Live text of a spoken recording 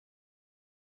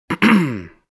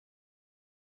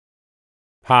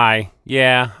Hi.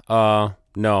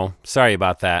 No. Sorry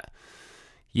about that.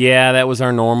 Yeah, that was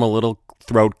our normal little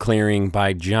throat clearing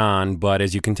by John, but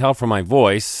as you can tell from my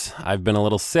voice, I've been a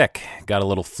little sick. Got a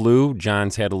little flu.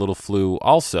 John's had a little flu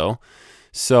also.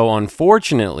 So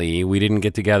unfortunately, we didn't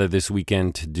get together this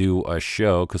weekend to do a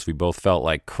show because we both felt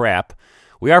like crap.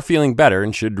 We are feeling better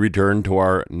and should return to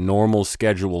our normal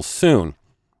schedule soon.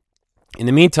 In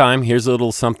the meantime, here's a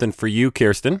little something for you,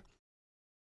 Kirsten.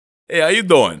 Hey, how you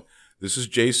doing? This is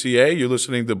JCA. You're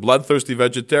listening to Bloodthirsty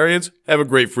Vegetarians. Have a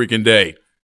great freaking day.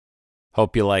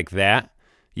 Hope you like that.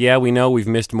 Yeah, we know we've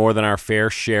missed more than our fair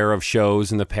share of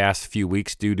shows in the past few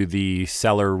weeks due to the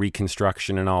cellar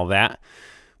reconstruction and all that.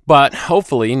 But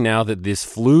hopefully, now that this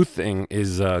flu thing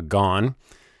is gone,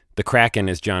 the Kraken,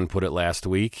 as John put it last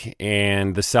week,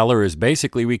 and the cellar is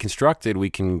basically reconstructed, we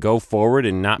can go forward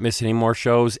and not miss any more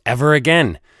shows ever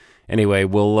again. Anyway,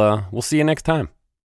 we'll see you next time.